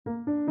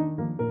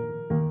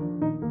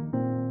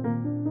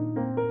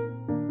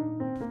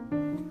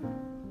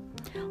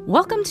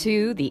Welcome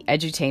to the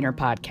Edutainer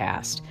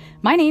Podcast.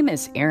 My name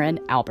is Erin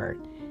Albert.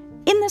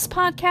 In this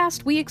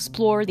podcast, we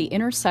explore the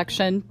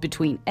intersection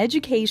between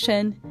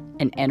education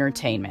and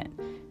entertainment.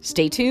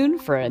 Stay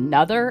tuned for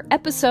another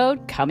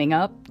episode coming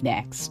up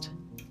next.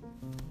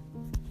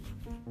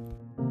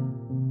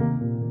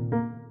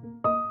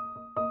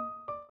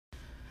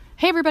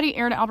 Hey everybody,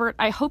 Erin Albert.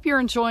 I hope you're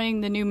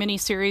enjoying the new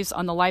miniseries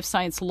on the life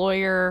science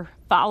lawyer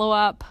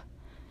follow-up.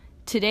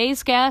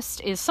 Today's guest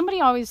is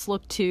somebody I always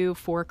look to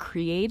for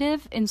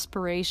creative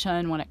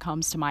inspiration when it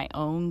comes to my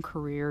own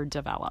career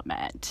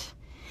development.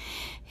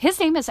 His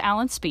name is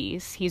Alan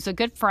Spies. He's a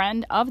good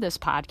friend of this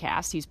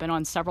podcast. He's been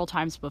on several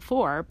times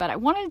before, but I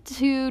wanted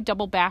to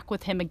double back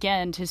with him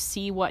again to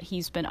see what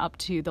he's been up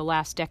to the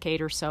last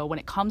decade or so when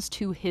it comes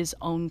to his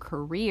own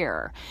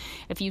career.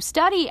 If you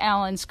study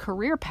Alan's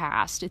career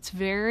past, it's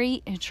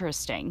very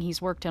interesting.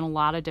 He's worked in a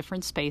lot of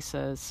different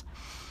spaces.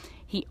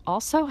 He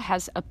also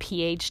has a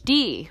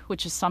PhD,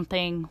 which is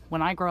something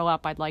when I grow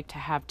up I'd like to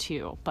have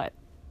too, but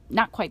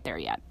not quite there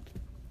yet.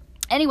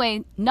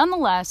 Anyway,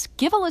 nonetheless,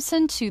 give a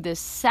listen to the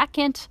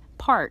second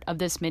part of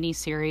this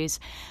mini-series,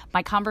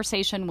 my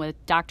conversation with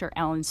Dr.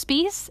 Alan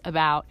Spies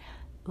about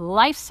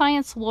life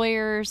science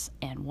lawyers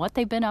and what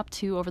they've been up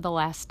to over the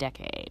last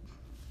decade.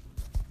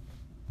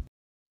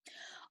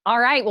 All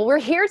right, well, we're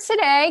here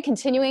today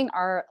continuing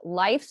our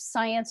life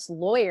science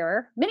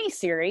lawyer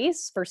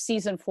mini-series for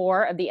season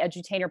 4 of the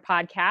Edutainer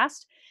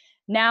podcast.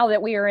 Now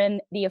that we are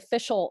in the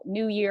official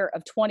new year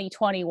of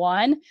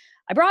 2021,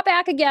 I brought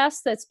back a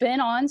guest that's been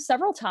on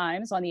several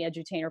times on the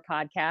Edutainer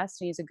podcast.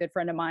 He's a good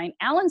friend of mine,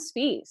 Alan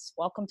Spies.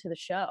 Welcome to the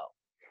show.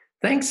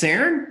 Thanks,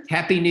 Erin.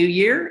 Happy New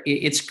Year.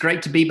 It's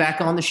great to be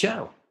back on the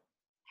show.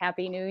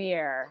 Happy New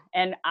Year.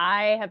 And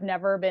I have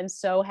never been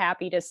so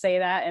happy to say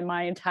that in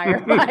my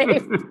entire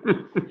life.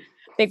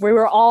 I think we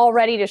were all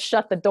ready to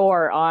shut the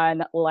door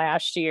on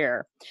last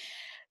year.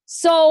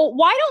 So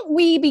why don't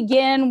we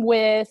begin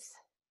with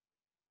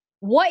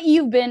what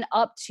you've been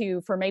up to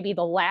for maybe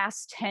the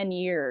last 10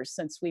 years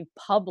since we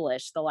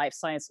published The Life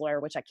Science Lawyer,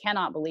 which I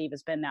cannot believe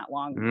has been that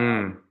long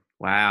ago.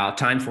 Wow,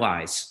 time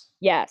flies.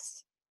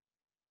 Yes.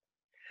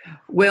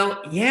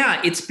 Well,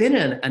 yeah, it's been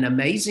an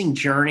amazing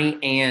journey,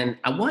 and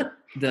I want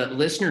the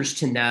listeners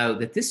to know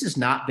that this has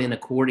not been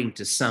according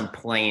to some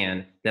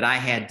plan that I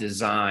had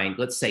designed,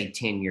 let's say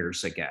 10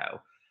 years ago,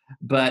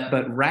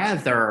 but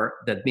rather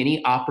the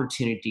many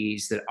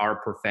opportunities that our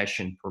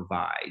profession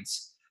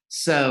provides.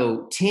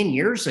 So 10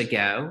 years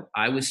ago,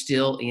 I was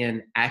still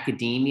in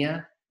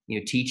academia,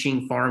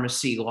 teaching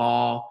pharmacy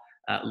law,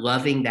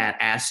 loving that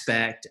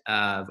aspect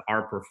of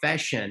our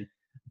profession.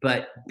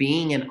 But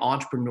being an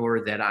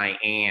entrepreneur that I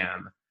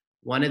am,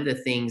 one of the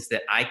things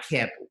that I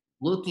kept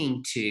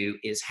looking to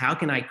is how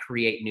can I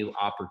create new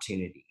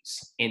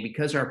opportunities? And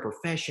because our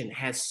profession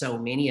has so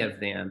many of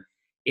them,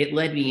 it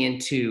led me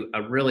into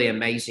a really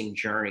amazing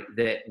journey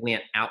that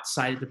went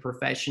outside of the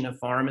profession of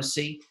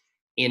pharmacy,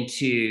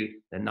 into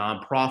the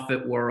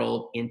nonprofit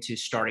world, into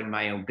starting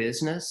my own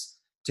business,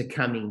 to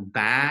coming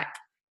back,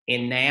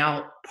 and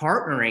now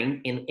partnering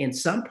in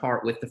some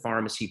part with the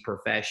pharmacy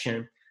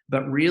profession,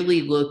 but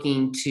really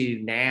looking to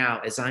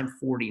now, as I'm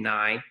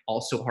 49,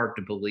 also hard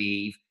to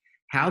believe,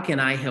 how can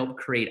I help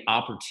create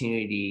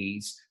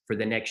opportunities for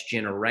the next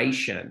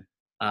generation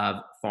of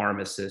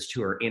pharmacists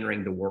who are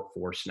entering the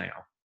workforce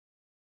now?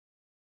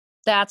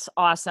 That's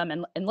awesome.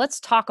 And let's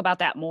talk about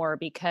that more,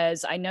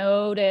 because I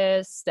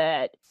noticed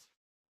that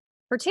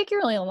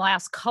particularly in the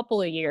last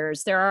couple of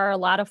years, there are a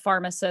lot of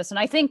pharmacists, and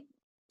I think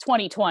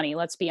 2020,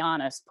 let's be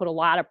honest, put a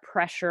lot of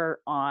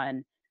pressure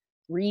on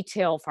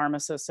retail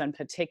pharmacists in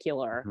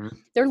particular. Mm-hmm.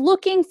 They're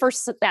looking for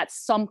that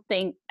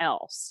something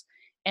else.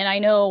 And I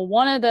know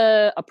one of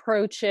the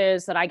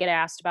approaches that I get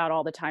asked about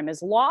all the time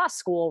is law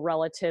school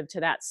relative to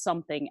that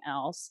something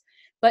else.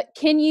 But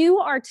can you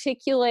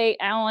articulate,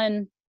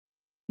 Alan,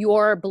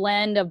 your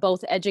blend of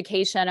both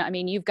education? I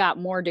mean, you've got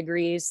more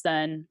degrees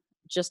than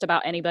just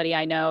about anybody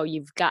I know.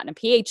 You've gotten a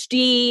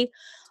PhD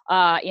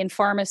in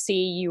pharmacy.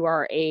 You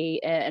are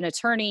an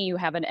attorney. You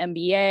have an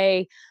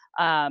MBA.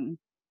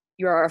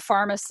 You're a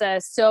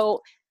pharmacist.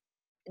 So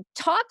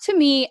talk to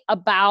me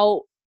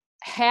about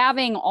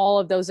having all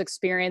of those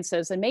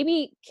experiences, and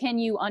maybe can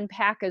you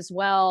unpack as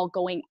well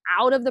going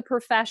out of the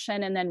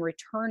profession and then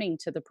returning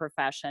to the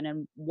profession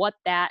and what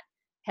that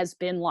has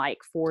been like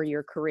for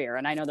your career?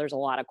 And I know there's a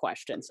lot of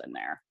questions in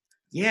there.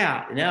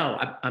 Yeah, no,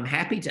 I'm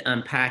happy to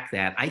unpack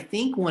that. I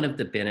think one of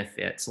the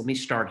benefits, let me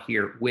start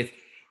here, with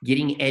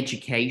getting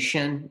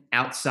education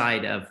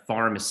outside of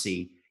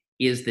pharmacy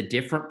is the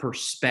different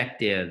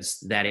perspectives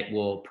that it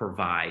will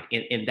provide.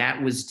 And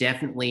that was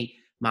definitely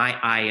my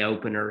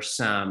eye-opener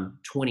some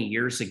 20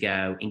 years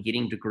ago in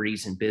getting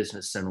degrees in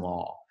business and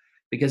law.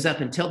 Because up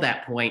until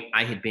that point,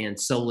 I had been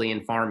solely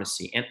in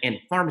pharmacy. And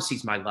pharmacy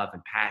is my love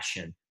and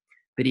passion.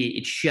 But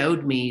it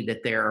showed me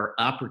that there are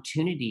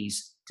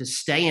opportunities to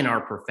stay in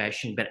our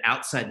profession, but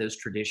outside those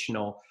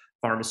traditional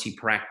pharmacy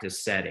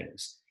practice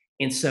settings.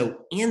 And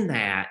so in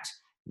that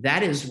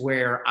is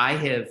where I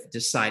have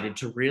decided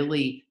to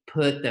really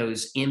put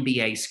those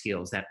MBA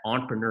skills, that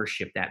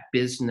entrepreneurship, that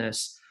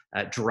business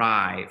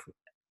drive,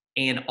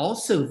 and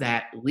also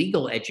that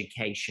legal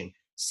education,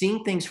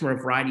 seeing things from a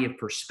variety of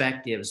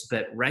perspectives,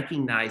 but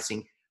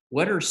recognizing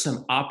what are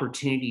some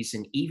opportunities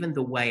and even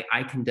the way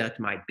I conduct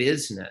my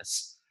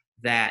business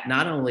that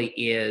not only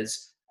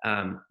is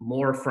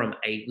more from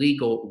a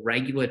legal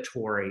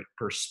regulatory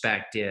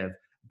perspective,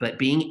 but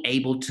being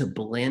able to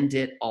blend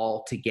it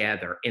all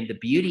together. And the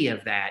beauty of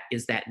that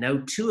is that no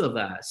two of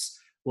us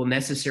will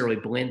necessarily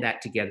blend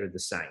that together the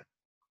same.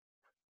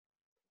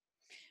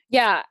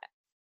 Yeah,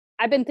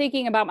 I've been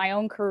thinking about my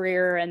own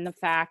career and the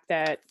fact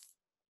that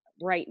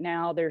right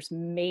now there's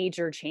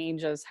major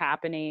changes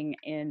happening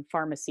in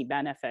pharmacy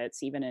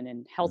benefits, even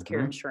in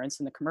healthcare Mhm. insurance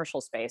in the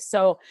commercial space.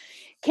 So,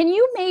 can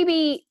you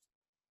maybe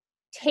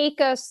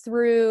take us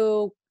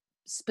through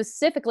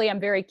specifically? I'm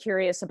very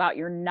curious about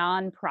your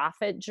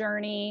nonprofit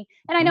journey.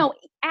 And I Mhm. know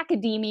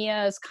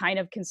academia is kind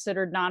of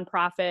considered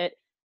nonprofit,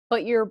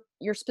 but your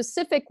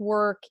specific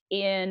work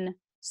in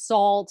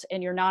SALT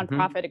and your Mhm.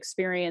 nonprofit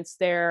experience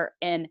there,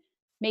 and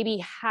maybe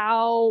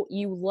how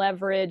you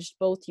leveraged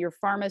both your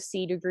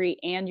pharmacy degree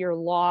and your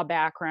law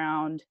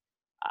background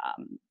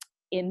um,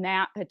 in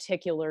that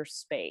particular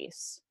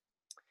space.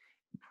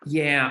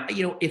 Yeah,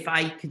 if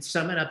I could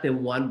sum it up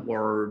in one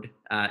word,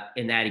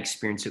 in that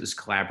experience, it was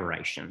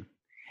collaboration.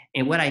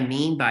 And what I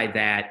mean by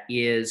that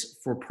is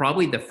for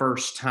probably the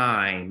first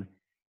time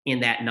in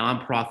that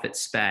nonprofit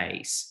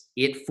space,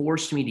 it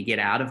forced me to get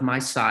out of my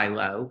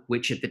silo,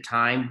 which at the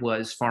time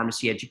was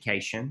pharmacy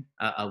education,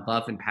 a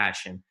love and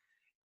passion.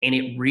 And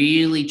it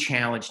really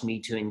challenged me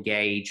to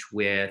engage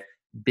with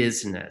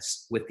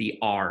business, with the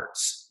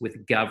arts,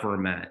 with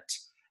government,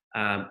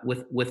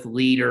 with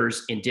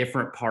leaders in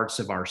different parts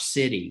of our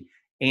city.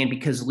 And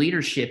because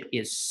leadership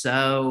is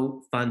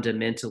so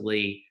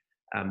fundamentally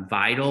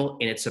vital,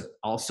 and it's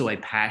also a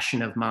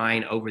passion of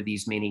mine over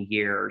these many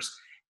years,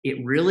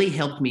 it really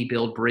helped me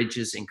build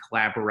bridges and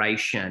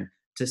collaboration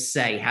to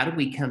say, how do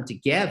we come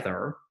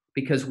together?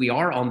 Because we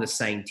are on the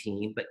same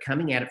team, but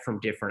coming at it from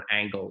different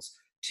angles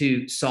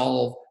to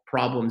solve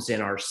problems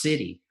in our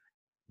city.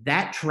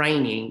 That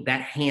training,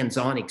 that hands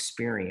on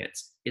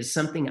experience is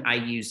something I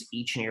use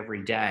each and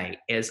every day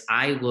as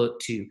I look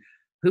to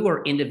who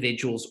are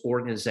individuals,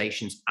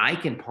 organizations I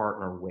can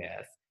partner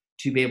with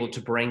to be able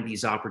to bring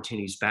these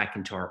opportunities back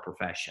into our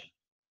profession.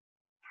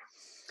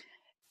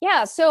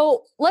 Yeah,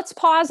 so let's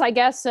pause, I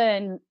guess,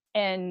 and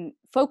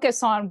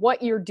focus on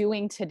what you're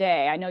doing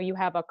today. I know you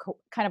have a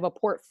kind of a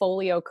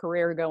portfolio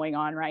career going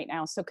on right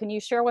now. So can you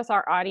share with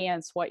our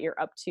audience what you're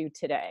up to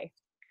today?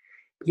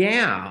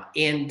 Yeah,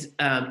 and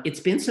it's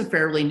been some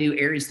fairly new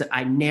areas that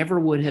I never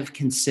would have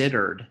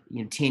considered,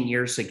 10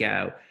 years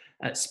ago.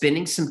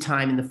 Spending some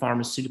time in the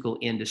pharmaceutical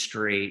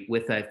industry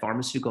with a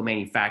pharmaceutical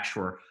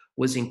manufacturer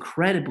was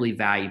incredibly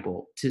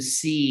valuable to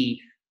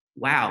see.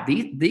 Wow,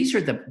 these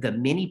are the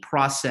many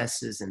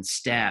processes and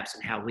steps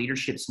and how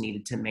leadership's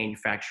needed to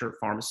manufacture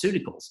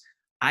pharmaceuticals.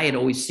 I had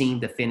always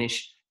seen the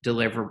finished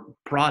delivered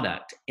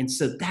product, and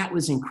so that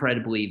was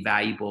incredibly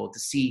valuable to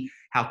see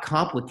how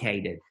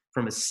complicated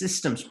from a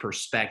systems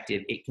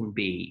perspective it can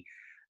be.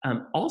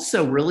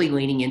 Also, really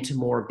leaning into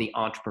more of the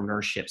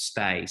entrepreneurship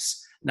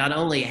space, not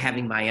only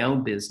having my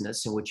own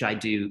business in which I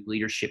do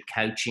leadership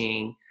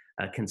coaching,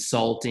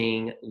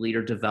 consulting,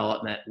 leader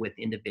development with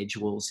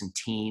individuals and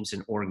teams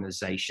and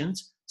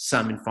organizations,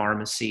 some in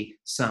pharmacy,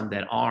 some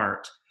that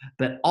aren't,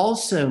 but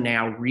also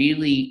now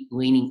really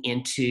leaning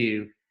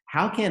into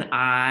how can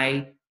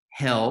I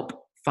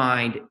help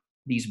find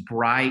these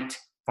bright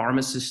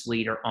pharmacist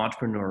leader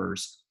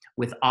entrepreneurs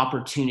with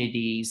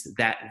opportunities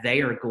that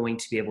they are going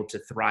to be able to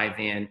thrive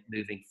in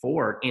moving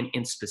forward.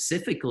 And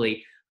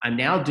specifically, I'm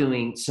now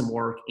doing some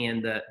work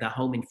in the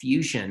home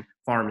infusion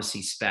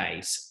pharmacy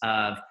space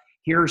of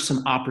here are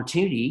some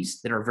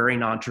opportunities that are very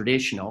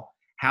non-traditional.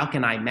 How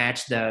can I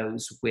match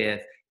those with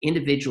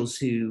individuals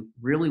who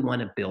really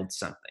want to build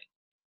something?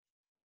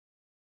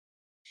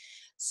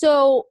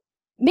 So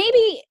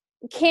maybe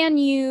can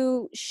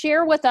you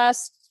share with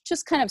us,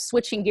 just kind of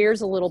switching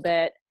gears a little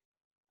bit,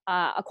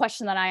 a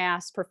question that I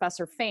asked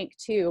Professor Fink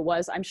too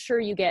was, I'm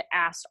sure you get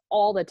asked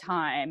all the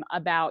time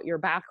about your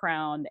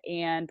background,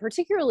 and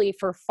particularly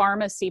for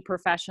pharmacy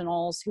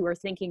professionals who are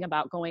thinking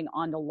about going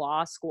on to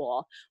law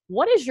school.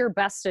 What is your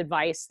best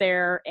advice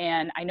there?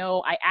 And I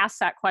know I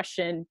asked that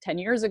question 10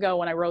 years ago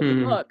when I wrote the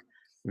Mm-hmm. book,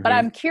 but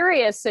I'm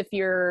curious if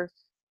your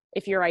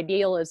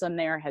idealism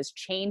there has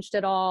changed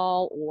at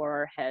all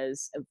or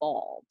has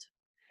evolved.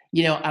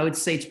 I would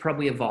say it's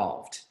probably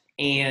evolved.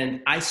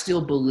 And I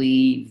still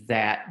believe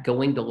that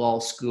going to law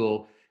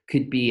school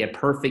could be a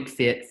perfect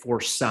fit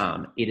for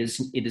some. It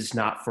is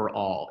not for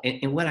all.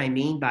 And what I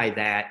mean by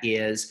that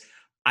is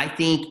I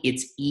think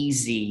it's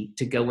easy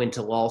to go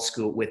into law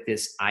school with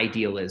this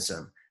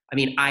idealism. I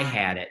mean, I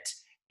had it.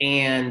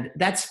 And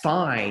that's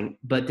fine,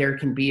 but there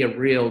can be a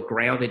real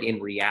grounded in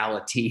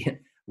reality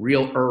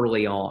real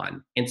early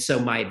on. And so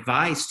my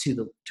advice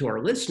to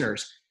our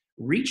listeners,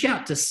 reach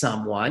out to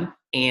someone.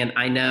 And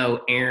I know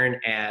Aaron,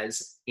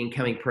 as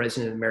incoming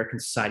president of the American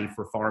Society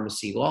for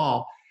Pharmacy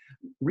Law,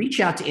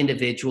 reach out to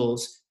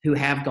individuals who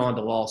have gone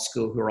to law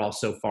school who are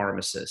also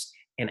pharmacists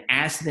and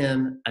ask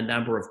them a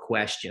number of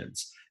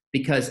questions,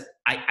 because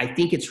I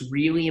think it's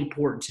really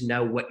important to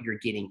know what you're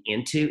getting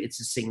into.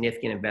 It's a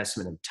significant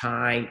investment of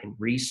time and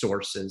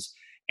resources.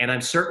 And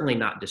I'm certainly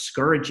not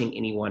discouraging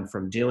anyone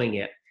from doing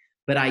it.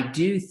 But I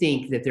do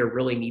think that there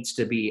really needs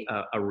to be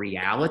a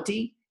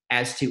reality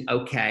as to,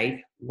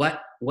 okay,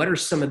 what are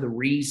some of the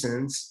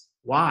reasons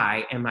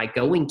why am I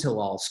going to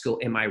law school?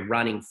 Am I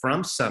running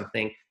from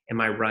something?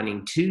 Am I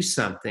running to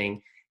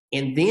something?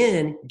 And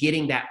then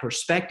getting that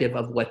perspective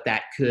of what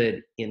that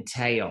could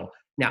entail.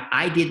 Now,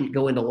 I didn't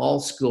go into law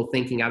school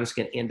thinking I was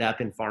going to end up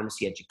in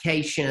pharmacy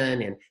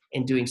education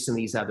and doing some of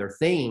these other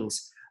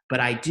things. But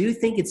I do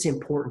think it's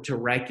important to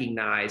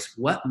recognize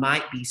what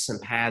might be some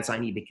paths I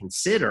need to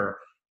consider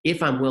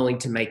if I'm willing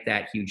to make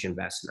that huge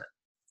investment.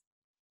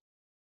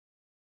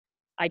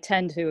 I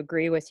tend to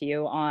agree with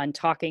you on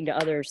talking to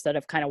others that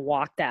have kind of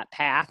walked that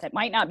path. It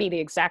might not be the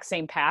exact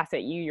same path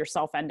that you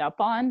yourself end up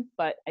on,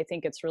 but I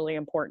think it's really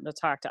important to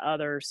talk to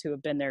others who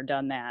have been there,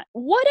 done that.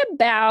 What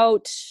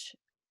about,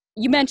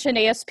 you mentioned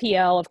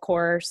ASPL, of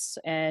course,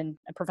 and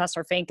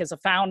Professor Fink is a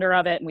founder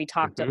of it, and we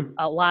talked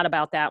a lot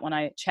about that when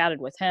I chatted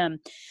with him.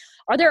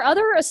 Are there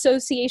other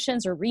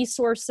associations or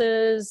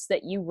resources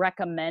that you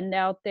recommend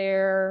out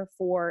there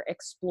for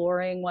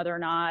exploring whether or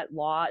not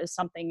law is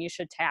something you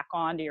should tack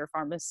on to your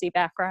pharmacy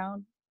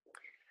background?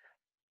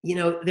 You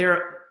know,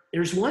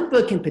 there's one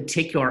book in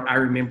particular I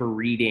remember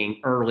reading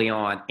early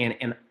on,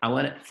 and I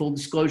want to, full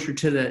disclosure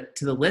to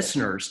the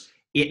listeners,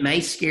 it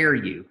may scare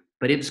you,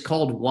 but it was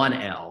called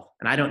 1L.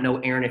 And I don't know,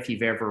 Aaron, if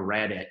you've ever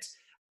read it.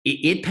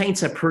 It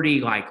paints a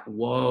pretty like,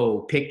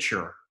 whoa,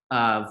 picture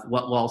of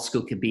what law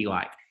school could be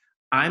like.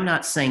 I'm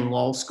not saying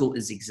law school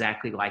is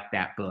exactly like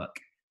that book,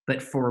 but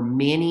for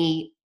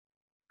many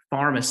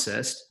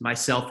pharmacists,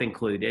 myself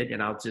included,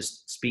 and I'll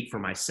just speak for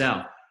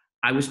myself,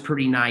 I was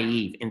pretty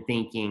naive in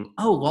thinking,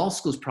 oh, law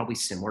school is probably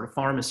similar to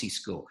pharmacy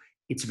school.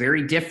 It's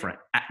very different.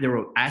 There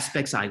were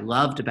aspects I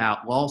loved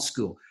about law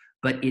school,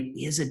 but it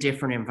is a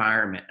different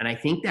environment. And I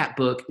think that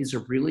book is a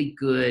really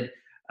good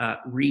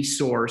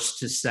resource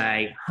to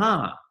say,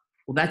 well,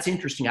 that's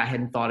interesting. I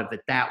hadn't thought of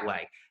it that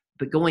way.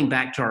 But going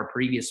back to our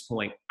previous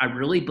point, I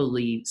really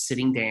believe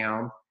sitting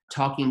down,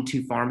 talking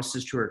to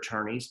pharmacists who are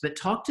attorneys, but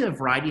talk to a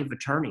variety of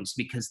attorneys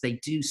because they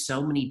do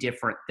so many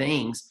different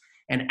things,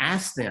 and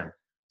ask them,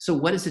 so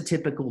what is a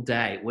typical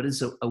day? What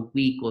does a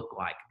week look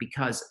like?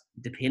 Because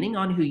depending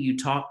on who you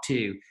talk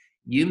to,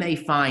 you may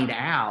find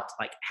out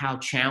like how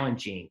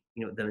challenging,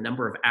 the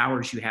number of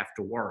hours you have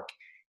to work.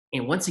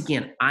 And once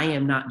again, I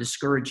am not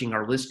discouraging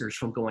our listeners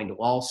from going to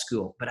law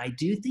school, but I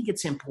do think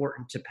it's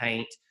important to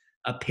paint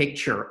a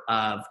picture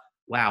of,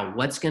 wow,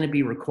 what's going to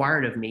be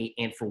required of me,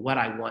 and for what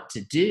I want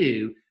to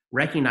do,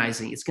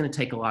 recognizing it's going to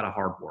take a lot of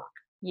hard work.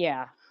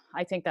 Yeah,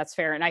 I think that's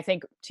fair. And I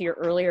think to your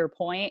earlier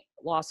point,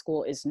 law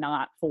school is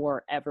not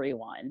for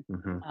everyone.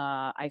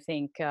 I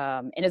think,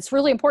 and it's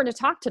really important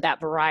to talk to that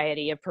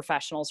variety of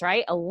professionals,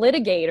 right? A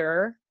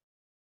litigator,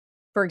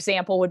 for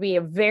example, would be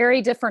a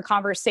very different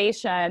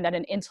conversation than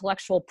an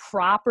intellectual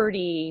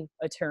property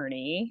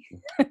attorney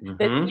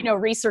that,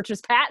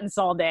 researches patents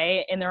all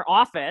day in their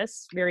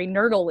office, very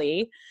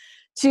nerdily,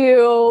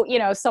 to,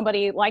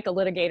 somebody like a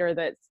litigator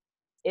that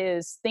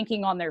is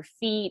thinking on their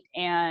feet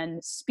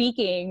and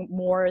speaking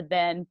more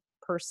than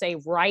per se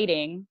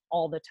writing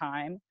all the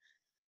time,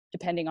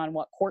 depending on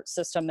what court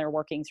system they're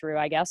working through,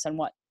 I guess, and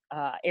what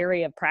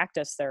area of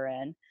practice they're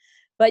in.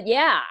 But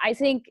yeah, I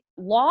think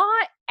law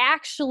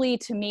actually,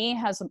 to me,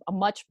 has a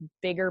much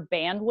bigger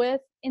bandwidth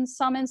in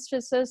some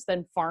instances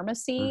than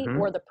pharmacy,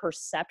 or the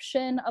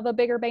perception of a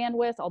bigger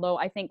bandwidth. Although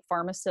I think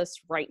pharmacists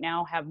right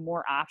now have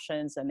more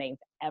options than they've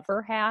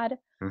ever had.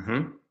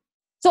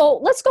 So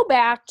let's go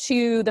back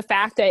to the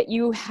fact that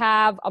you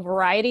have a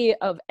variety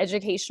of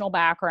educational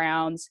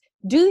backgrounds.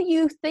 Do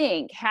you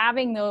think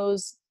having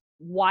those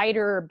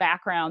wider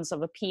backgrounds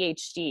of a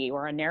PhD,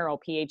 or a narrow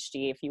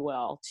PhD, if you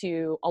will,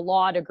 to a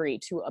law degree,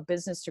 to a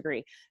business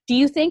degree, do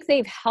you think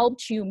they've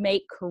helped you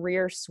make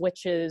career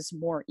switches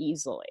more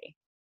easily?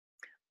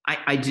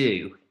 I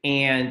do.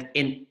 And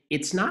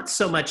it's not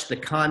so much the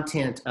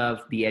content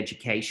of the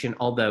education,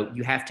 although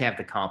you have to have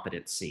the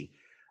competency,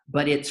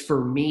 but it's,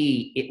 for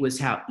me, it was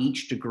how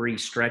each degree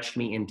stretched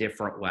me in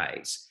different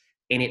ways.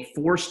 And it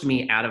forced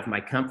me out of my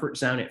comfort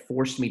zone. It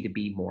forced me to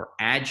be more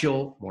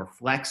agile, more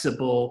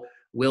flexible,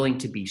 willing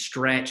to be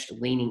stretched,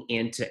 leaning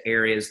into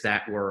areas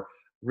that were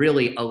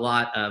really a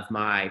lot of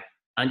my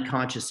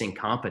unconscious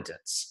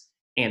incompetence.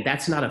 And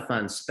that's not a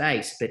fun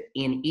space, but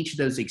in each of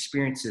those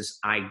experiences,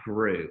 I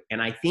grew.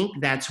 And I think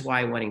that's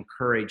why I want to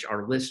encourage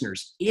our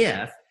listeners,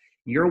 if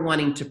you're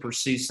wanting to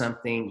pursue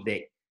something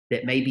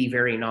that may be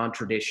very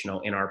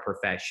non-traditional in our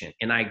profession,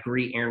 and I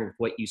agree, Aaron, with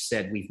what you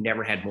said, we've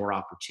never had more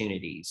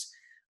opportunities.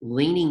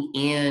 Leaning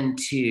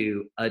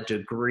into a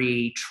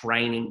degree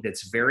training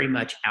that's very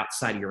much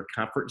outside of your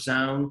comfort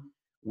zone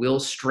will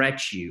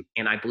stretch you.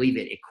 And I believe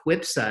it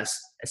equips us,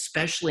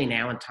 especially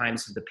now in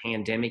times of the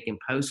pandemic and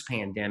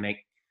post-pandemic.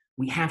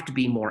 We have to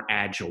be more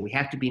agile. We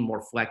have to be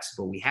more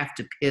flexible. We have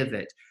to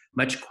pivot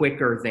much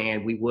quicker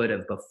than we would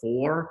have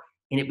before.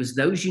 And it was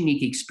those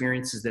unique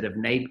experiences that have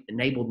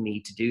enabled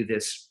me to do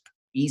this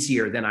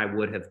easier than I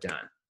would have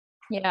done.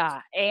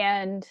 Yeah,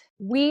 and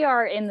we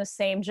are in the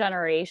same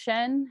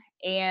generation,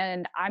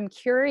 and I'm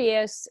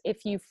curious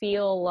if you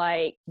feel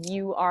like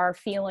you are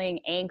feeling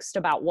angst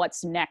about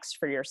what's next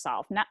for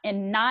yourself. Not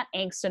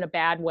angst in a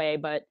bad way,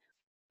 but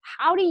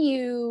how do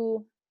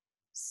you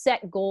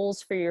set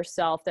goals for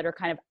yourself that are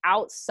kind of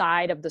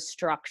outside of the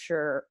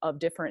structure of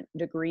different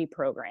degree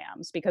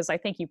programs? Because I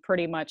think you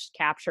pretty much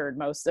captured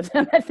most of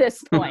them at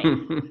this point.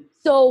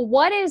 So,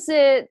 what is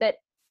it that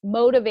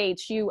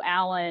motivates you,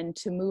 Alan,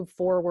 to move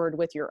forward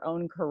with your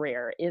own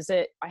career?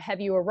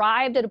 Have you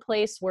arrived at a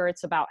place where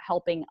it's about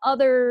helping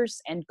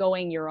others and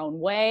going your own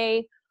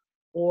way?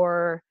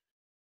 Or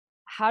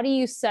how do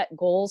you set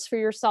goals for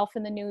yourself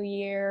in the new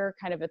year,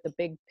 kind of at the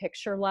big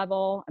picture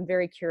level? I'm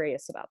very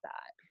curious about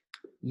that.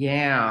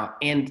 Yeah.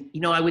 And,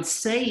 I would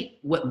say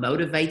what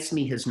motivates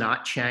me has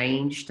not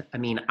changed. I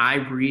mean, I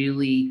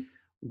really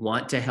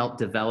want to help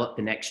develop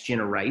the next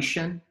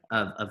generation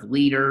of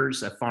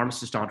leaders, of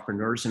pharmacist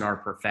entrepreneurs in our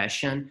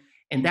profession.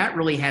 And that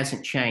really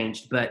hasn't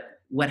changed. But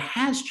what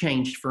has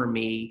changed for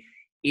me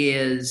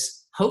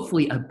is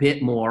hopefully a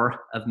bit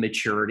more of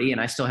maturity.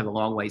 And I still have a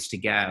long ways to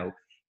go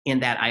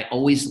in that I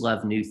always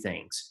love new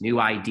things,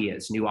 new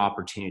ideas, new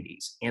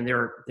opportunities. And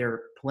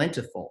they're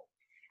plentiful.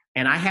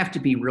 And I have to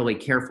be really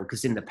careful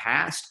because in the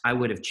past, I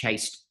would have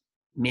chased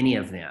many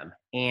of them.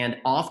 And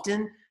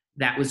often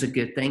that was a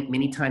good thing.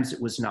 Many times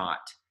it was not.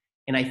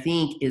 And I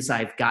think as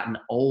I've gotten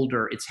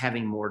older, it's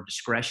having more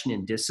discretion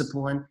and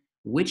discipline.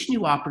 Which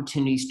new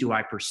opportunities do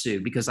I pursue?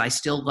 Because I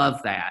still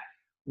love that.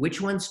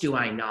 Which ones do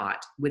I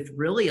not? With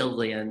really a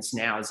lens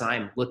now as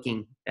I'm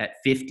looking at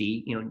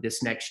 50,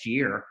 this next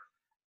year,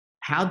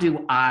 how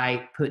do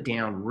I put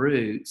down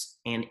roots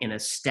and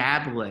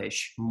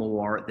establish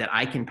more that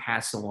I can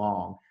pass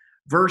along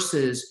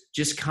versus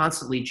just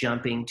constantly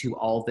jumping to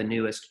all the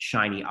newest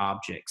shiny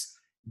objects?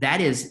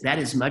 That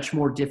is much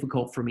more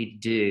difficult for me to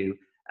do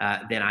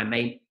than I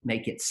may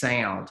make it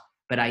sound.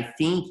 But I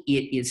think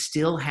it is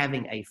still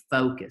having a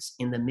focus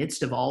in the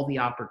midst of all the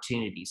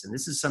opportunities. And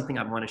this is something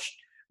I want to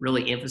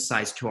really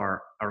emphasize to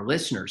our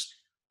listeners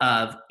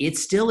of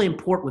it's still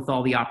important with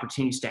all the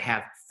opportunities to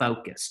have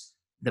focus.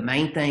 The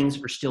main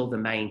things are still the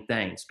main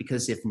things,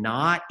 because if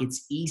not,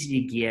 it's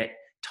easy to get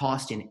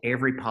tossed in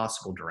every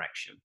possible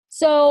direction.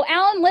 So,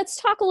 Alan, let's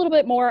talk a little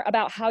bit more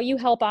about how you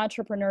help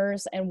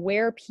entrepreneurs and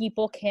where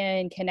people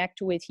can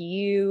connect with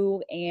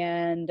you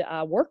and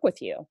work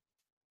with you.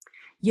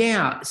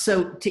 Yeah.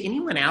 So, to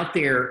anyone out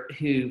there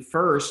who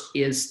first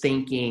is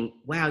thinking,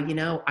 wow,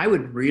 I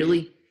would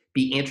really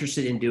be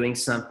interested in doing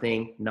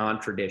something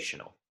non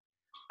traditional,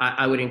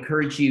 I would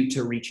encourage you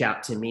to reach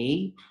out to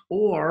me,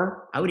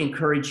 or I would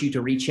encourage you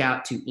to reach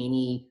out to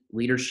any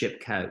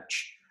leadership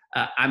coach.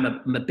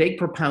 I'm a big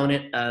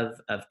proponent of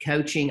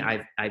coaching.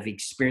 I've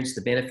experienced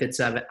the benefits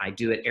of it. I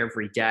do it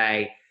every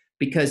day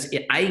because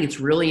I think it's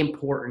really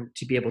important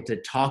to be able to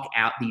talk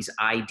out these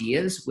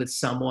ideas with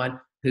someone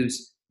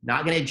who's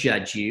not going to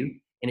judge you.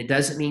 And it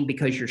doesn't mean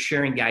because you're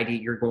sharing the idea,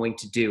 you're going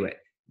to do it.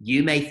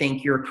 You may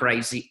think you're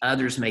crazy.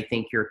 Others may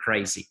think you're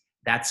crazy.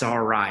 That's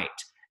all right.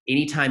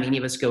 Anytime any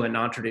of us go a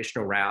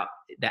non-traditional route,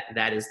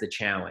 that is the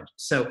challenge.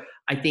 So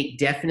I think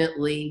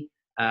definitely,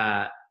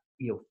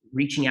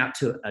 reaching out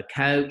to a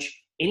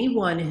coach,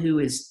 anyone who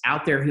is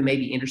out there who may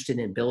be interested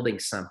in building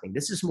something.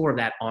 This is more of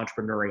that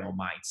entrepreneurial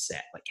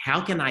mindset. Like,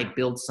 how can I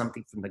build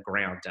something from the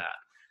ground up?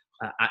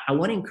 I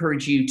want to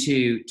encourage you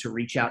to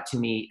reach out to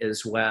me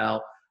as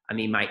well. I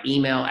mean, my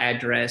email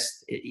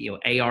address,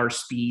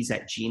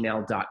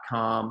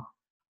 arspies@gmail.com.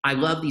 I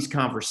love these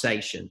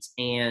conversations.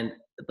 And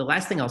the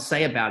last thing I'll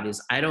say about it is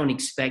I don't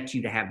expect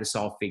you to have this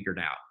all figured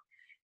out.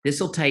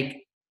 This will take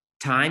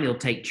time. It'll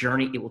take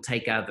journey. It will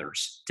take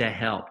others to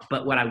help.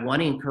 But what I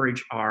want to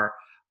encourage our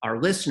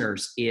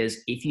listeners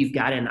is if you've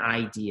got an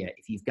idea,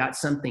 if you've got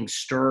something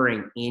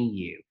stirring in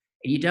you,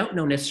 and you don't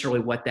know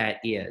necessarily what that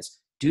is,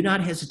 do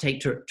not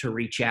hesitate to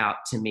reach out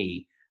to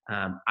me.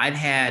 I've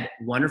had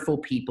wonderful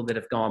people that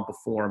have gone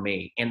before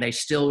me, and they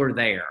still are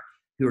there,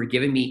 who are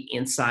giving me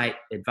insight,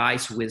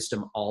 advice,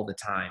 wisdom all the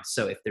time.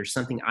 So if there's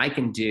something I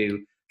can do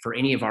for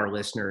any of our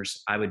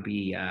listeners, I would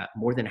be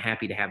more than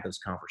happy to have those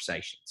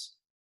conversations.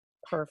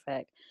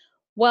 Perfect.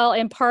 Well,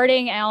 in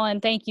parting,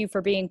 Alan, thank you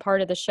for being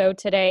part of the show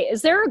today.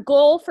 Is there a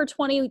goal for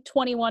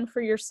 2021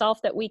 for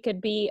yourself that we could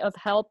be of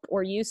help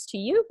or use to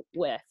you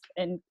with?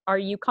 And are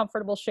you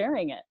comfortable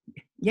sharing it?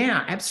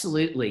 Yeah,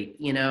 absolutely.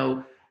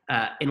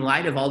 In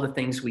light of all the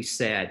things we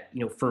said,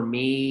 for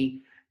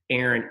me,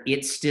 Aaron,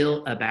 it's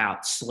still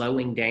about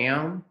slowing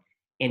down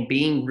and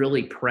being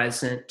really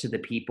present to the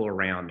people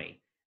around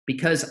me.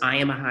 Because I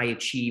am a high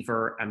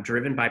achiever, I'm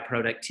driven by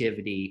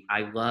productivity.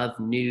 I love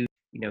the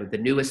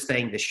newest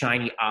thing, the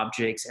shiny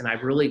objects, and I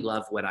really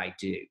love what I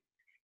do.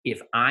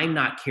 If I'm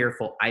not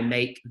careful, I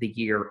make the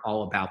year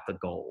all about the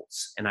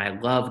goals, and I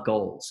love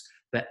goals,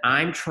 but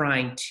I'm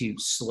trying to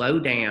slow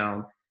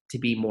down to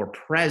be more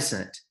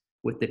present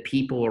with the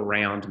people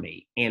around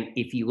me. And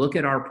if you look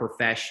at our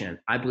profession,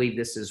 I believe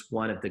this is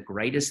one of the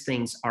greatest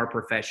things our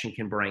profession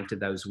can bring to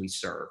those we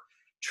serve.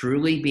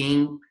 truly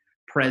being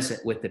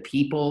present with the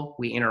people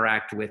we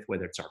interact with,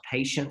 whether it's our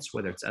patients,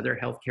 whether it's other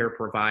healthcare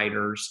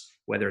providers,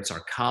 whether it's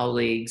our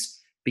colleagues,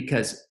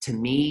 because to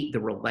me, the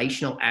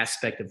relational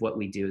aspect of what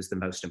we do is the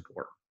most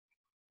important.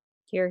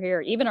 Here,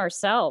 here, even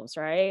ourselves,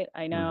 right?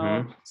 I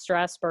know Mm-hmm.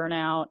 stress,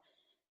 burnout,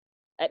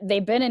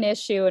 they've been an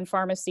issue in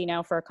pharmacy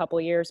now for a couple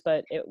of years,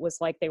 but it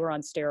was like they were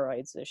on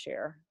steroids this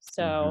year.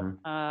 So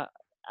Mm-hmm.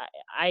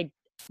 I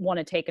want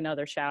to take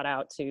another shout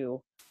out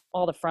to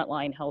all the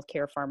frontline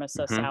healthcare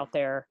pharmacists Mm-hmm. out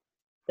there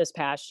this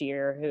past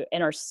year who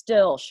and are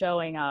still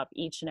showing up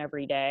each and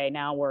every day.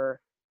 Now we're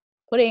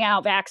putting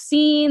out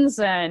vaccines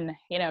and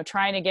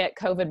trying to get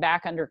COVID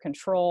back under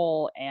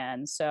control.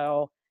 And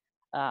so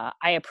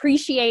I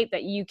appreciate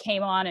that you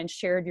came on and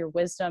shared your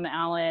wisdom,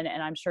 Alan.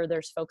 And I'm sure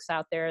there's folks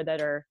out there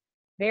that are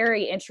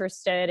very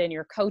interested in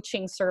your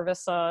coaching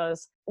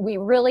services. We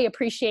really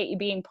appreciate you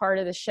being part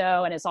of the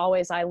show. And as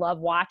always, I love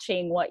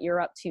watching what you're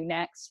up to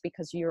next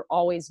because you're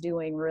always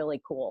doing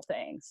really cool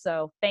things.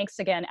 So thanks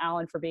again,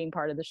 Alan, for being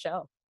part of the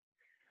show.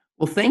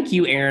 Well, thank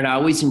you, Aaron. I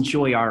always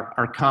enjoy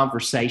our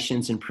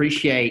conversations and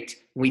appreciate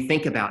when we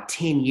think about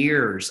 10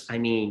 years. I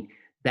mean,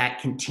 that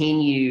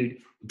continued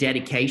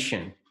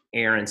dedication,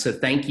 Aaron. So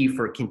thank you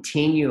for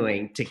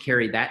continuing to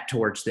carry that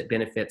torch that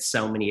benefits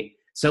so many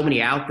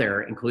out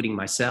there, including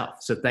myself.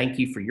 So thank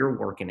you for your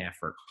work and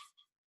effort.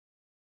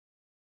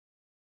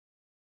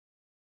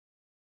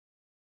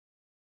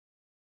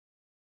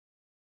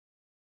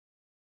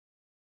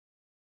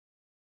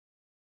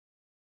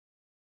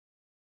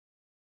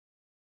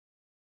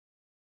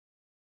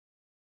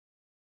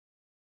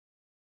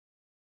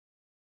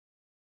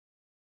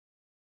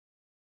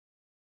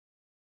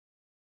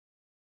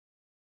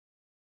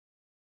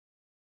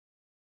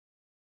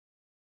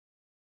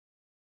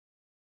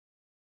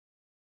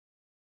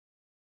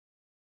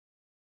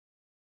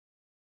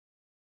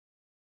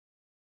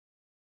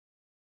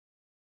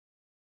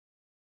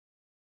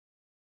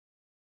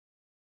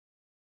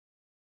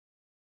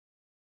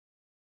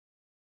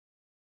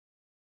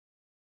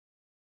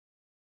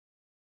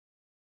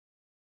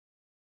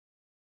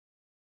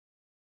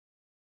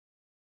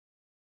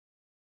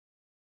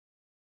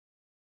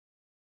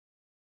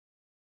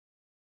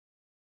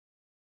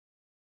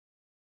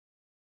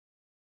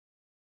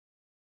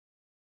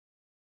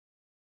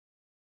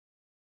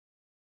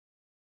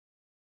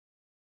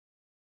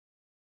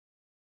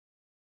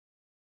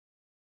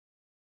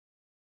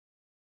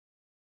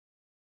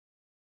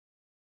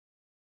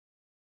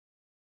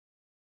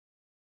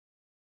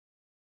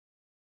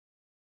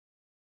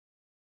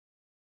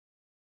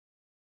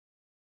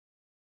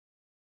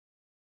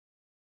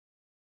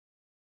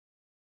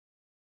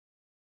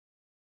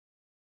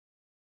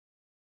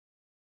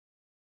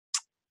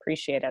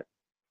 Appreciate it.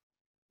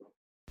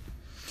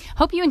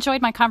 Hope you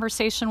enjoyed my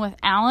conversation with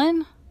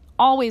Alan.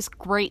 Always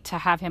great to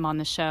have him on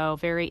the show.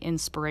 Very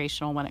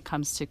inspirational when it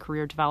comes to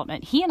career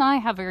development. He and I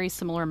have very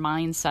similar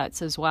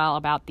mindsets as well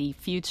about the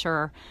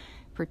future,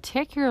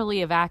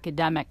 particularly of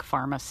academic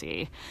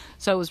pharmacy.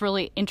 So it was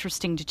really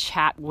interesting to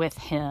chat with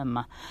him.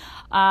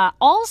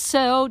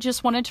 Also,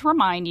 just wanted to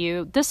remind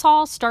you, this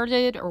all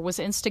started or was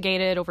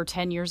instigated over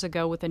 10 years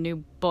ago with a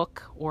new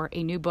book, or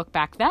a new book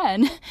back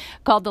then,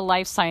 called The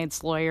Life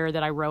Science Lawyer,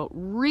 that I wrote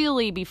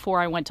really before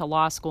I went to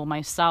law school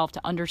myself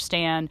to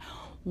understand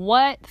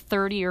what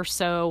 30 or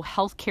so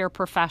healthcare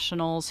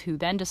professionals who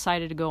then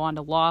decided to go on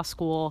to law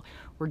school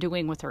were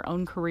doing with their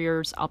own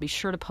careers. I'll be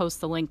sure to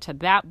post the link to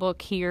that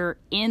book here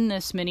in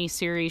this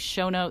mini-series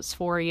show notes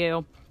for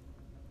you.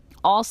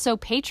 Also,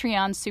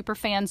 Patreon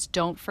superfans,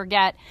 don't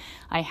forget,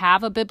 I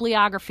have a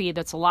bibliography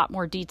that's a lot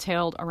more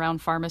detailed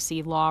around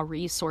pharmacy law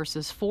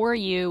resources for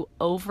you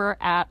over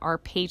at our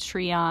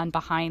Patreon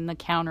Behind the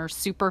Counter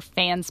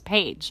Superfans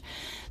page.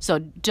 So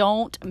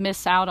don't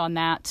miss out on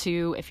that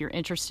too if you're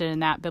interested in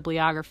that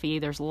bibliography.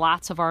 There's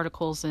lots of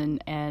articles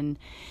and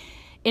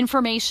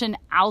information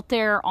out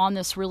there on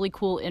this really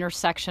cool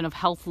intersection of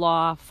health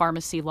law,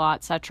 pharmacy law,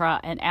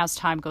 etc. And as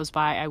time goes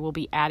by, I will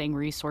be adding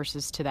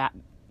resources to that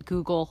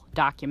Google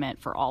document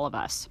for all of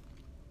us.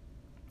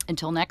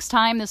 Until next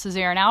time, this is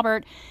Erin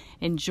Albert.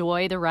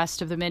 Enjoy the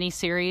rest of the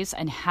mini-series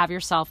and have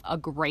yourself a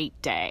great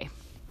day.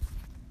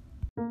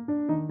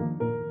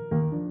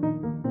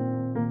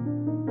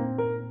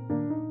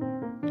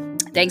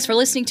 Thanks for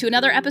listening to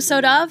another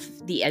episode of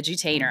The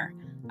Edutainer.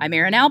 I'm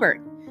Erin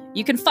Albert.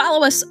 You can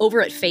follow us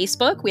over at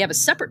Facebook. We have a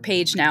separate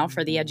page now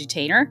for The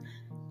Edutainer.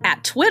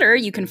 At Twitter,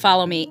 you can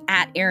follow me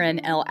at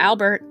Erin L.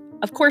 Albert.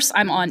 Of course,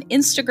 I'm on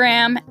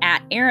Instagram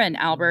at Erin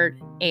Albert,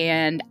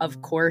 and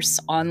of course,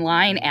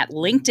 online at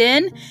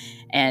LinkedIn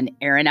and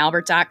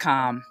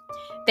erinalbert.com.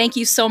 Thank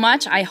you so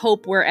much. I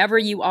hope wherever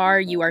you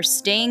are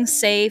staying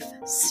safe,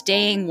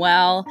 staying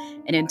well,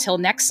 and until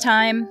next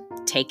time,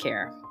 take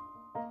care.